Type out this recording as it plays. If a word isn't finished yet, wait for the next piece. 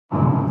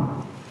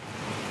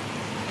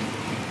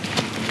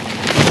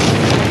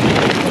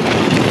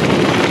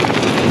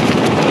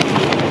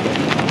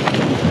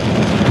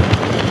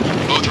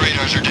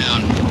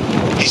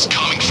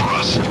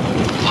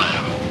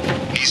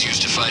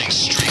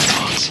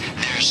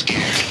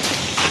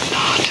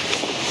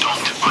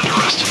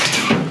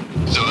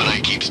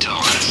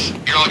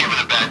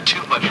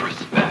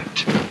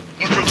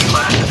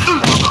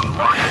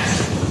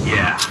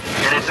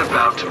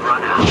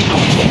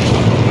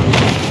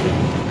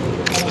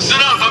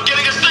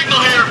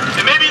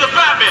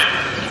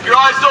your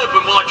eyes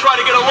open while I try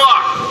to get a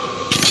lock.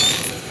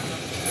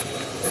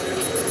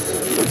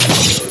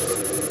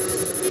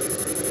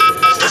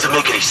 This doesn't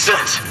make any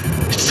sense.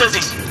 It says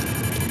he's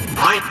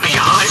right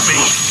behind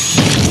me.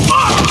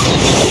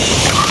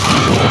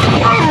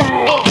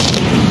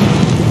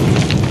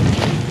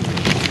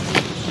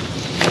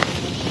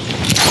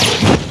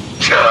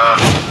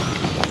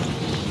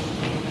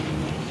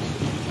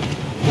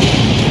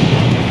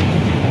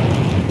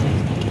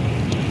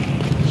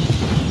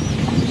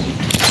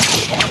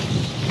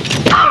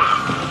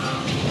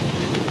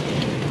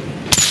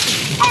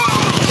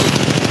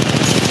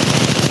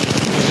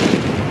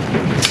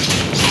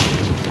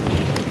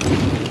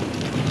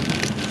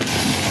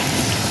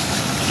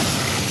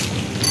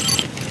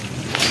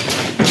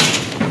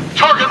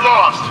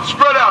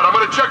 Spread out. I'm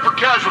gonna check for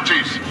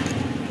casualties.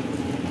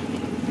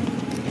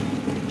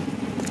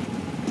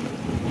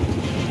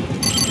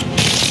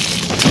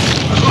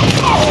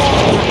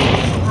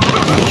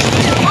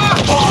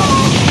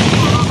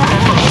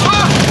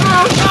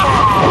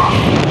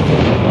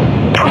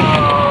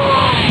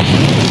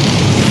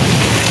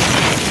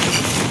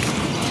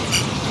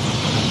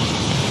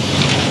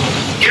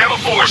 Gamma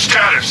 4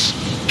 status.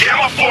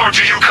 Gamma 4,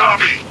 do you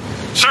copy?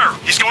 Sir,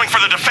 he's going for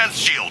the defense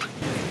shield.